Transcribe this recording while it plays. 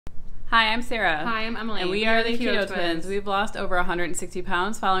Hi, I'm Sarah. Hi, I'm Emily. And we are the Keto Twins. We've lost over 160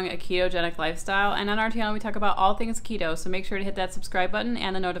 pounds following a ketogenic lifestyle, and on our channel we talk about all things keto, so make sure to hit that subscribe button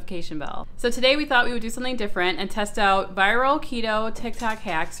and the notification bell. So today we thought we would do something different and test out viral keto TikTok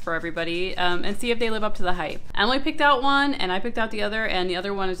hacks for everybody and see if they live up to the hype. Emily picked out one and I picked out the other, and the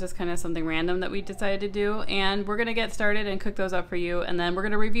other one is just kind of something random that we decided to do, and we're going to get started and cook those up for you, and then we're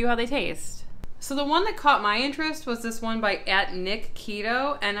going to review how they taste. So the one that caught my interest was this one by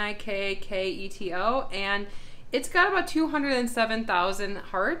 @NickKeto, N-I-K-K-E-T-O, and it's got about 207,000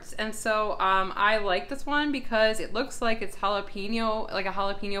 hearts, and so I like this one because it looks like it's jalapeno, like a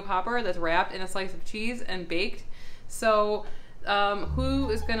jalapeno popper that's wrapped in a slice of cheese and baked. So who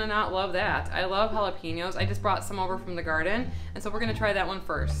is gonna not love that? I love jalapenos. I just brought some over from the garden, and so we're gonna try that one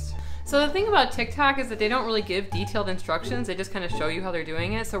first. So the thing about TikTok is that they don't really give detailed instructions. They just kind of show you how they're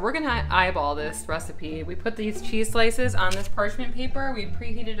doing it. So we're gonna eyeball this recipe. We put these cheese slices on this parchment paper. We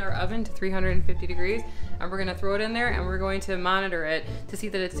preheated our oven to 350 degrees, and we're gonna throw it in there, and we're going to monitor it to see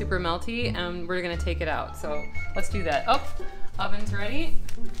that it's super melty, and we're gonna take it out. So let's do that. Oh, oven's ready.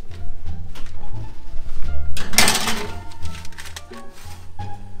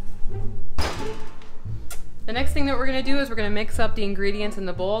 The next thing that we're gonna do is we're gonna mix up the ingredients in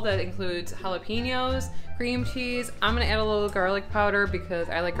the bowl. That includes jalapenos, cream cheese. I'm gonna add a little garlic powder because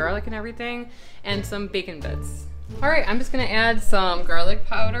I like garlic and everything, and some bacon bits. All right, I'm just gonna add some garlic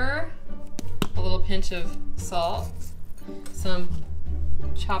powder, a little pinch of salt, some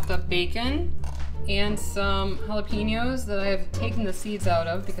chopped up bacon, and some jalapenos that I've taken the seeds out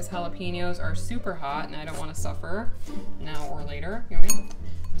of because jalapenos are super hot and I don't wanna suffer now or later. You know what I mean?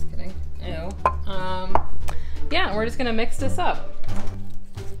 Just kidding. Ew. Yeah, we're just gonna mix this up.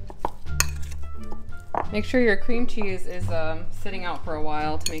 Make sure your cream cheese is sitting out for a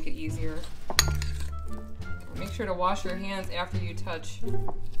while to make it easier. Make sure to wash your hands after you touch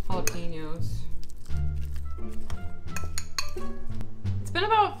jalapenos. It's been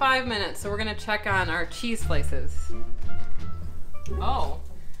about 5 minutes, so we're gonna check on our cheese slices. Oh,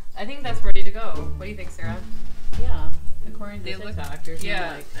 I think that's ready to go. What do you think, Sarah? Yeah, according to TikTok, there's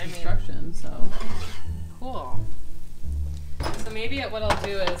no instructions, so. Cool. So maybe what I'll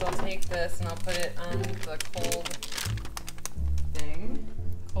do is I'll take this and I'll put it on the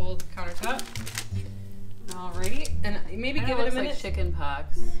cold countertop. Alrighty, and maybe give it a minute. Like chicken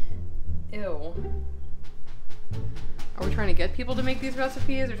pox. Ew. Are we trying to get people to make these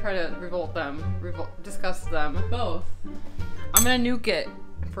recipes or try to revolt them? Disgust them? Both. I'm gonna nuke it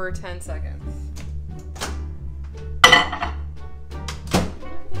for 10 seconds.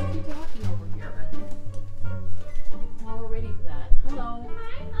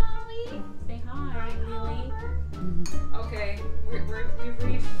 Okay, we've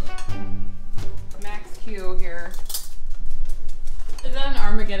reached max Q here. Is that an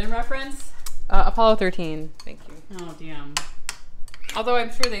Armageddon reference? Apollo 13, thank you. Oh, damn. Although I'm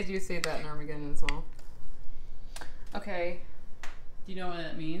sure they do say that in Armageddon as well. Okay. Do you know what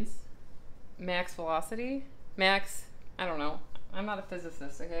that means? Max velocity? Max, I don't know. I'm not a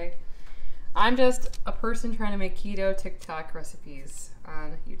physicist, okay? I'm just a person trying to make keto TikTok recipes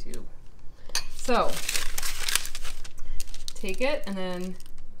on YouTube. So, take it and then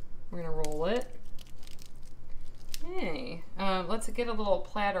we're gonna roll it. Hey, let's get a little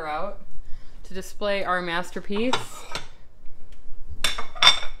platter out to display our masterpiece.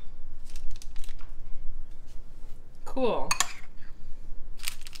 Cool.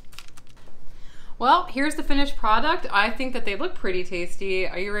 Well, here's the finished product. I think that they look pretty tasty.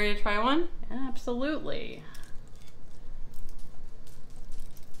 Are you ready to try one? Absolutely.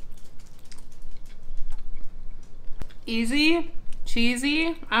 Easy,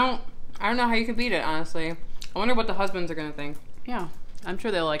 cheesy. I don't know how you can beat it, honestly. I wonder what the husbands are gonna think. Yeah, I'm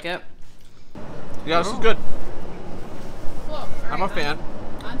sure they'll like it. Yeah, this is good. Cool. I'm a fan.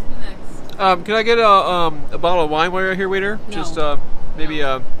 On to the next. Can I get a bottle of wine while you're here, waiter? No. Just maybe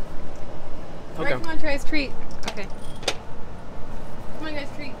All okay. right, come on, try treat. Okay. Come on, guys,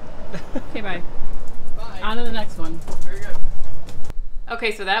 treat. Okay, bye. Bye. On to the next one. Very good.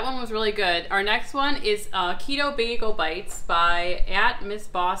 Okay, so that one was really good. Our next one is Keto Bagel Bites by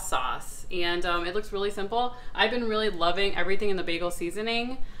 @MissBossSauce. And it looks really simple. I've been really loving everything in the bagel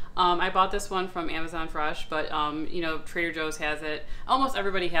seasoning. I bought this one from Amazon Fresh, but you know, Trader Joe's has it. Almost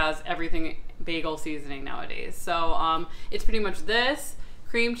everybody has everything bagel seasoning nowadays. So it's pretty much this,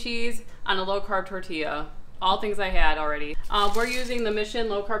 cream cheese on a low-carb tortilla. All things I had already. We're using the Mission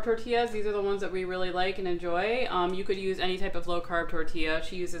low-carb tortillas. These are the ones that we really like and enjoy. You could use any type of low-carb tortilla.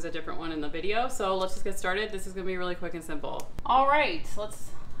 She uses a different one in the video. So let's just get started. This is gonna be really quick and simple. All right, let's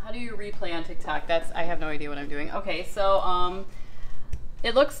How do you replay on TikTok? I have no idea what I'm doing. Okay, so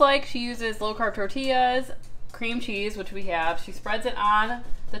It looks like she uses low-carb tortillas, cream cheese, which we have. She spreads it on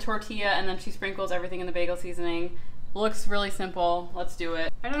the tortilla, and then she sprinkles everything in the bagel seasoning. Looks really simple. Let's do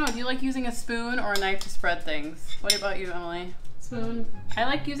it. I don't know, do you like using a spoon or a knife to spread things? What about you, Emily? Spoon. I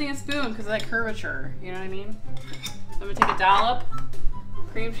like using a spoon because of that curvature. You know what I mean? So I'm gonna take a dollop,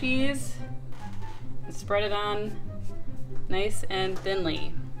 cream cheese, and spread it on nice and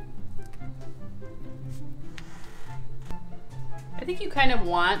thinly. I think you kind of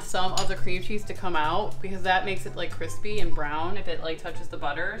want some of the cream cheese to come out because that makes it like crispy and brown if it like touches the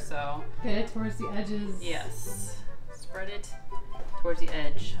butter. So get it towards the edges. Yes, spread it towards the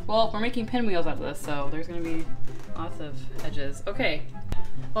edge. Well, we're making pinwheels out of this, so there's gonna be lots of edges. Okay,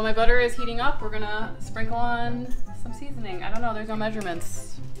 while my butter is heating up, we're gonna sprinkle on some seasoning. I don't know, there's no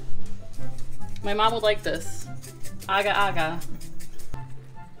measurements. My mom would like this. Aga aga.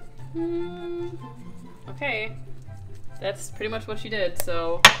 Okay, that's pretty much what she did.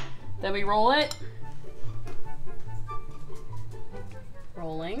 So then we roll it.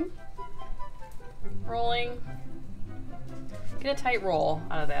 Rolling. Rolling. Get a tight roll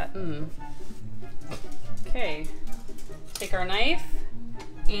out of that. Okay, take our knife,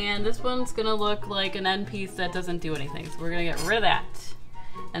 and this one's gonna look like an end piece that doesn't do anything. So we're gonna get rid of that.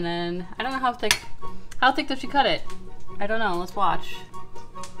 And then, I don't know how thick does she cut it? I don't know, let's watch.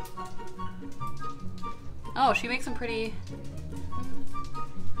 Oh, she makes them pretty,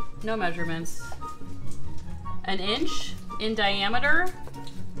 no measurements. An inch in diameter,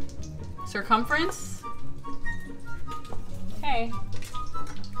 circumference. Okay,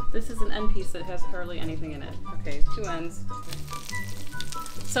 this is an end piece that has hardly anything in it. Okay, 2 ends.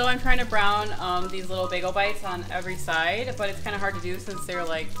 So I'm trying to brown these little bagel bites on every side, but it's kind of hard to do since they're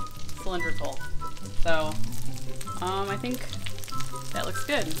like cylindrical. So I think that looks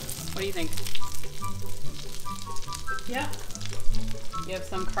good. What do you think? Yeah. You have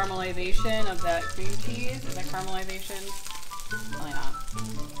some caramelization of that cream cheese. Is that caramelization? Probably not.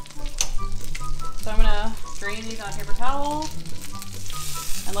 So I'm gonna drain these on a paper towel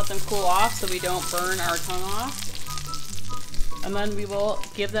and let them cool off so we don't burn our tongue off. And then we will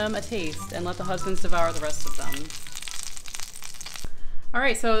give them a taste and let the husbands devour the rest of them. All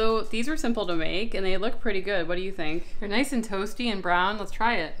right, so these were simple to make and they look pretty good. What do you think? They're nice and toasty and brown. Let's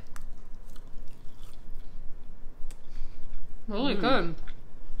try it. Really good.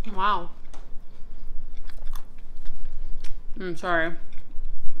 Wow. Sorry.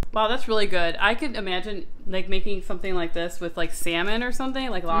 Wow, that's really good. I could imagine like making something like this with like salmon or something,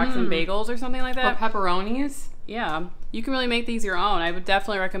 like lox and bagels or something like that. Or pepperonis. Yeah, you can really make these your own. I would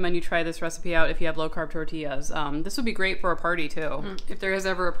definitely recommend you try this recipe out if you have low-carb tortillas. This would be great for a party too. If there is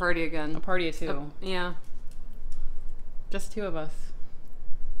ever a party again. A party of 2. Yeah. Just 2 of us.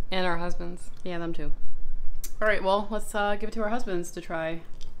 And our husbands. Yeah, them too. All right, well, let's give it to our husbands to try.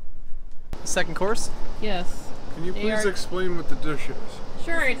 Second course? Yes. Can you please explain what the dish is?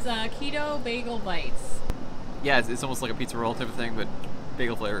 Sure, it's keto bagel bites. Yeah, it's almost like a pizza roll type of thing, but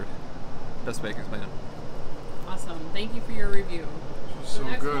bagel flavored. Best way I can explain it. Awesome. Thank you for your review. So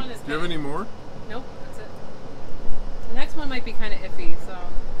good. Do you have any more? Nope, that's it. The next one might be kind of iffy, so.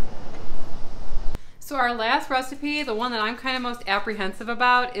 So our last recipe, the one that I'm kind of most apprehensive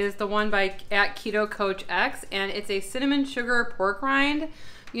about, is the one by Keto Coach X, and it's a cinnamon sugar pork rind.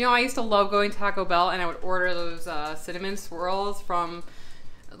 You know, I used to love going to Taco Bell, and I would order those cinnamon swirls from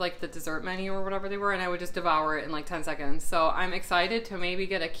like the dessert menu or whatever they were, and I would just devour it in like 10 seconds. So I'm excited to maybe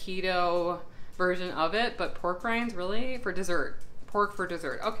get a keto version of it, but pork rinds, really? For dessert. Pork for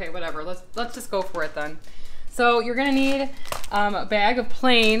dessert. Okay, whatever. Let's just go for it then. So you're gonna need a bag of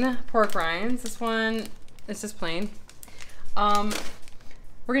plain pork rinds. This one is just plain. We're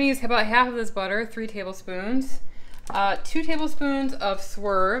gonna use about half of this butter, 3 tablespoons, 2 tablespoons of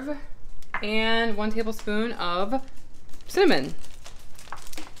swerve, and 1 tablespoon of cinnamon.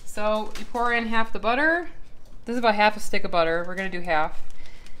 So you pour in half the butter. This is about half a stick of butter. We're gonna do half.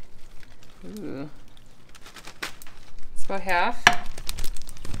 Ooh. It's about half.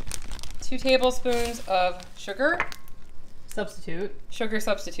 2 tablespoons of sugar. Substitute. Sugar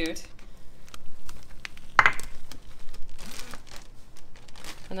substitute.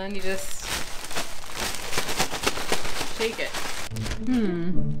 And then you just shake it.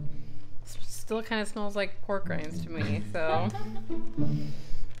 Still kind of smells like pork rinds to me, so.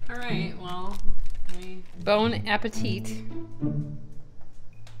 All right, well, Bon appetit.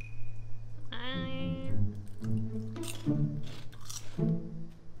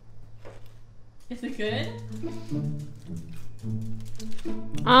 Is it good?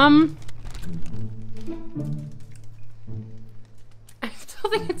 I still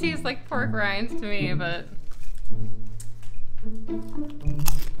think it tastes like pork rinds to me, but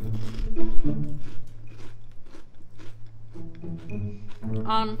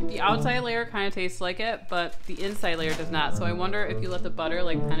The outside layer kind of tastes like it, but the inside layer does not. So I wonder if you let the butter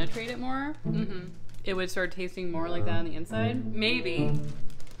like penetrate it more, it would start tasting more like that on the inside. Maybe,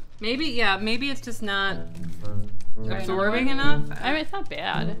 yeah. Maybe it's just not absorbing enough. I mean, it's not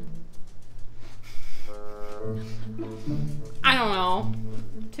bad. I don't know.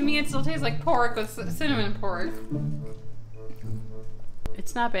 To me, it still tastes like pork with cinnamon pork.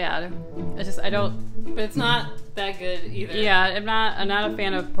 It's not bad. It's just but it's not that good either. Yeah, I'm not a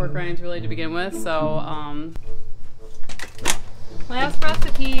fan of pork rinds really to begin with. So last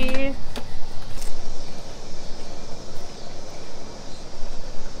recipe.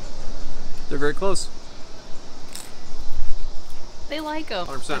 They're very close. They like them.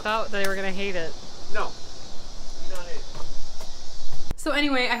 100%. I thought they were gonna hate it. No. Not it. So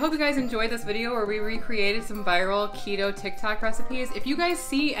anyway, I hope you guys enjoyed this video where we recreated some viral keto TikTok recipes. If you guys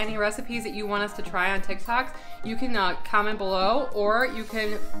see any recipes that you want us to try on TikTok, you can comment below, or you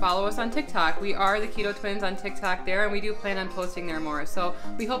can follow us on TikTok. We are the Keto Twins on TikTok there, and we do plan on posting there more. So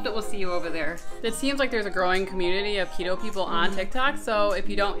we hope that we'll see you over there. It seems like there's a growing community of keto people on TikTok, so if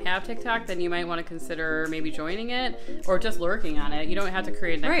you don't have TikTok, then you might want to consider maybe joining it or just lurking on it. You don't have to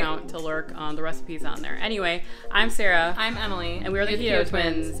create an account to lurk on the recipes on there. Anyway, I'm Sarah. I'm Emily. And we're the Keto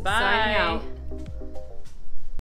Twins. Bye. Signing out.